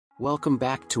Welcome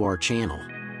back to our channel.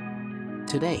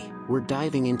 Today, we're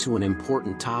diving into an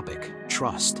important topic: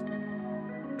 trust.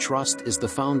 Trust is the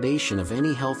foundation of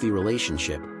any healthy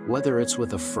relationship, whether it's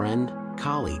with a friend,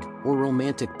 colleague, or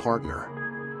romantic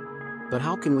partner. But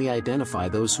how can we identify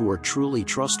those who are truly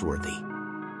trustworthy?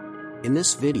 In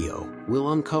this video,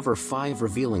 we'll uncover 5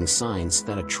 revealing signs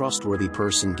that a trustworthy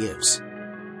person gives.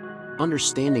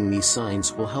 Understanding these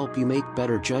signs will help you make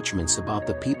better judgments about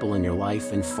the people in your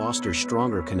life and foster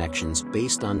stronger connections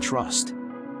based on trust.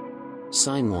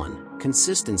 Sign 1: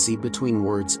 consistency between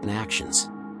words and actions.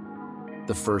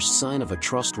 The first sign of a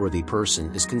trustworthy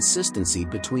person is consistency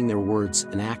between their words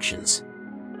and actions.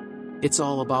 It's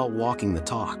all about walking the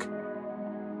talk.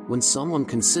 When someone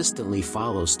consistently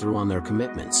follows through on their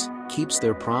commitments, keeps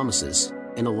their promises,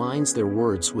 and aligns their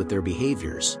words with their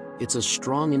behaviors, it's a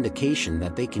strong indication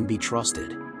that they can be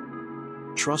trusted.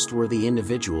 Trustworthy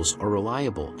individuals are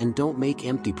reliable and don't make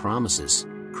empty promises,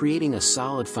 creating a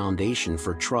solid foundation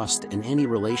for trust in any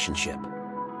relationship.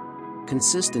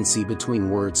 Consistency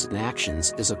between words and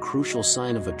actions is a crucial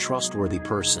sign of a trustworthy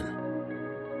person.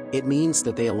 It means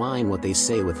that they align what they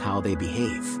say with how they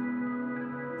behave.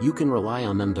 You can rely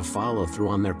on them to follow through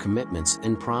on their commitments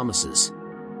and promises.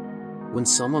 When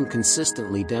someone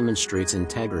consistently demonstrates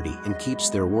integrity and keeps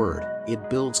their word, it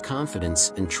builds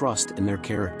confidence and trust in their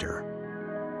character.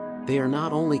 They are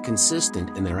not only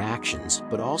consistent in their actions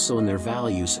but also in their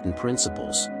values and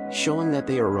principles, showing that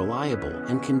they are reliable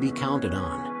and can be counted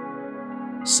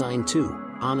on. Sign 2: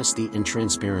 honesty and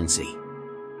transparency.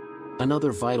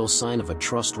 Another vital sign of a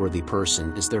trustworthy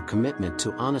person is their commitment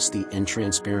to honesty and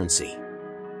transparency.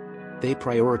 They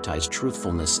prioritize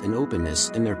truthfulness and openness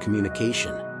in their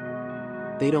communication.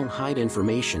 They don't hide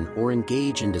information or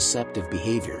engage in deceptive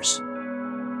behaviors.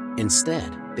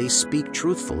 Instead, they speak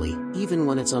truthfully, even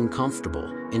when it's uncomfortable,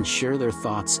 and share their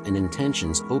thoughts and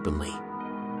intentions openly.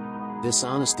 This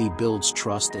honesty builds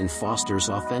trust and fosters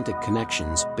authentic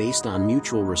connections based on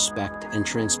mutual respect and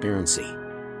transparency.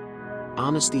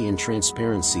 Honesty and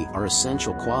transparency are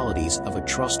essential qualities of a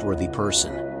trustworthy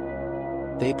person.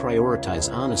 They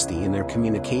prioritize honesty in their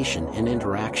communication and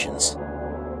interactions.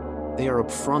 They are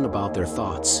upfront about their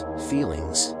thoughts,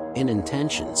 feelings, and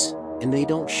intentions, and they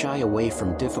don't shy away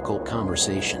from difficult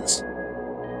conversations.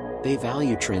 They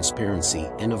value transparency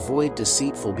and avoid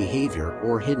deceitful behavior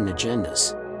or hidden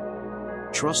agendas.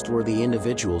 Trustworthy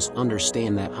individuals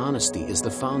understand that honesty is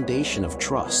the foundation of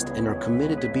trust and are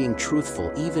committed to being truthful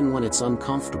even when it's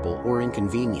uncomfortable or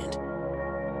inconvenient.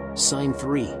 Sign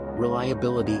 3: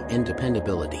 reliability and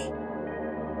dependability.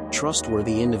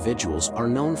 Trustworthy individuals are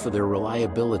known for their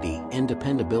reliability and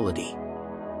dependability.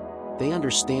 They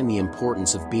understand the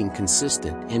importance of being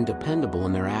consistent and dependable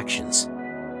in their actions.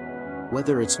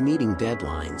 Whether it's meeting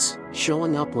deadlines,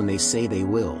 showing up when they say they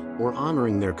will, or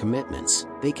honoring their commitments,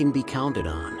 they can be counted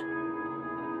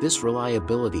on. This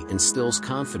reliability instills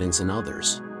confidence in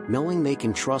others, knowing they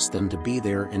can trust them to be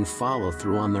there and follow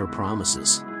through on their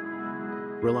promises.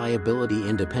 Reliability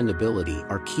and dependability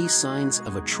are key signs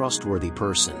of a trustworthy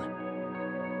person.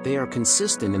 They are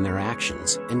consistent in their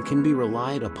actions and can be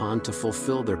relied upon to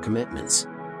fulfill their commitments.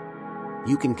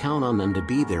 You can count on them to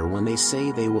be there when they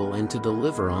say they will and to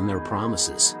deliver on their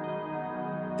promises.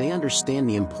 They understand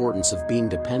the importance of being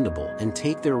dependable and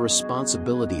take their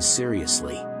responsibilities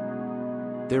seriously.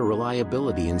 Their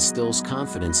reliability instills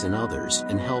confidence in others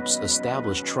and helps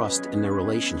establish trust in their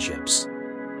relationships.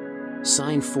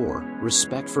 Sign 4: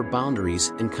 respect for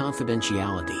boundaries and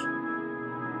confidentiality.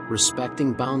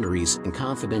 Respecting boundaries and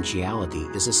confidentiality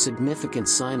is a significant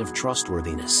sign of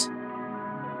trustworthiness.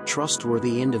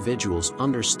 Trustworthy individuals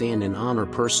understand and honor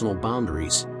personal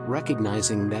boundaries,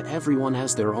 recognizing that everyone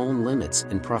has their own limits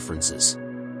and preferences.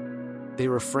 They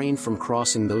refrain from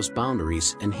crossing those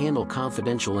boundaries and handle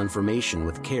confidential information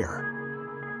with care.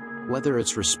 Whether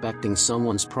it's respecting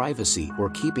someone's privacy or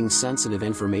keeping sensitive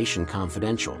information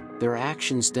confidential, their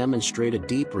actions demonstrate a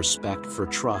deep respect for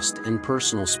trust and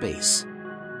personal space.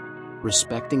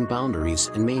 Respecting boundaries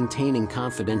and maintaining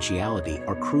confidentiality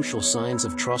are crucial signs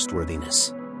of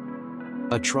trustworthiness.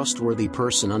 A trustworthy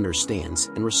person understands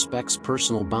and respects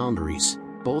personal boundaries,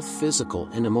 both physical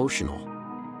and emotional.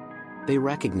 They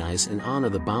recognize and honor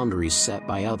the boundaries set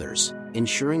by others,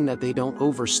 ensuring that they don't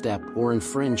overstep or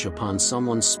infringe upon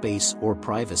someone's space or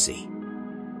privacy.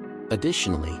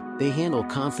 Additionally, they handle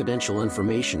confidential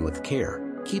information with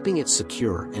care, keeping it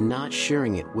secure and not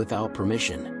sharing it without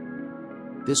permission.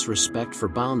 This respect for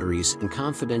boundaries and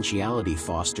confidentiality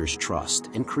fosters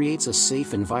trust and creates a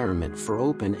safe environment for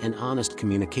open and honest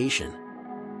communication.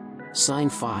 Sign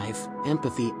 5: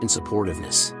 empathy and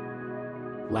supportiveness.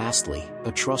 Lastly,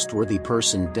 a trustworthy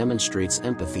person demonstrates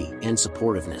empathy and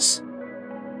supportiveness.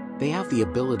 They have the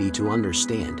ability to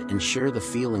understand and share the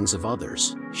feelings of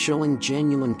others, showing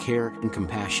genuine care and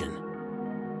compassion.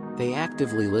 They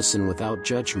actively listen without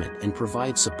judgment and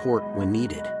provide support when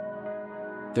needed.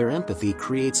 Their empathy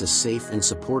creates a safe and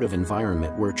supportive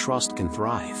environment where trust can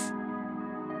thrive.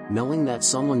 Knowing that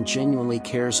someone genuinely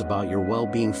cares about your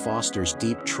well-being fosters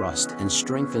deep trust and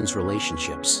strengthens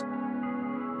relationships.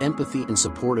 Empathy and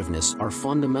supportiveness are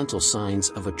fundamental signs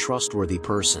of a trustworthy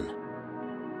person.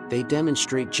 They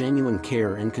demonstrate genuine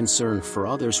care and concern for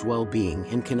others' well-being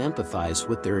and can empathize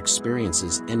with their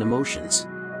experiences and emotions.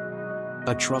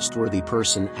 A trustworthy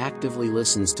person actively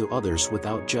listens to others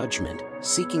without judgment,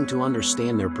 seeking to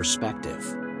understand their perspective.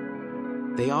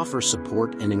 They offer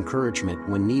support and encouragement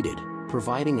when needed,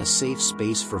 providing a safe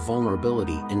space for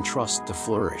vulnerability and trust to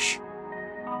flourish.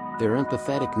 Their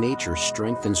empathetic nature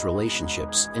strengthens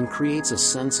relationships and creates a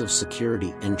sense of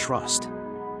security and trust.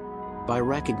 By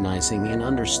recognizing and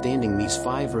understanding these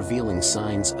 5 revealing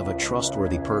signs of a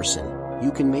trustworthy person,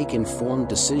 you can make informed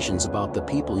decisions about the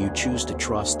people you choose to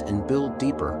trust and build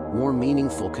deeper, more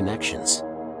meaningful connections.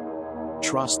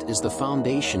 Trust is the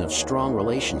foundation of strong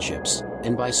relationships,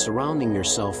 and by surrounding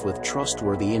yourself with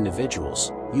trustworthy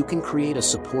individuals, you can create a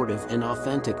supportive and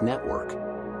authentic network.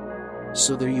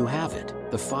 So there you have it,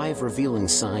 the 5 revealing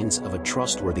signs of a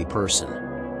trustworthy person.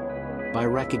 By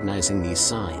recognizing these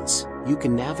signs, you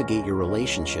can navigate your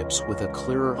relationships with a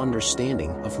clearer understanding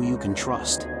of who you can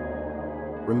trust.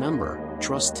 Remember,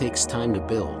 trust takes time to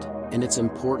build, and it's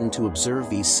important to observe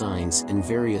these signs in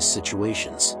various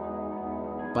situations.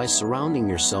 By surrounding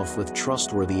yourself with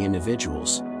trustworthy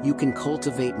individuals, you can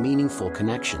cultivate meaningful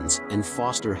connections and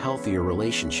foster healthier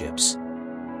relationships.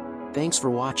 Thanks for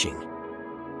watching.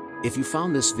 If you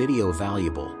found this video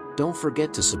valuable, don't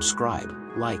forget to subscribe,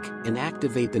 like, and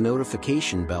activate the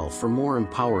notification bell for more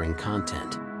empowering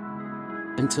content.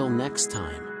 Until next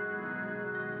time.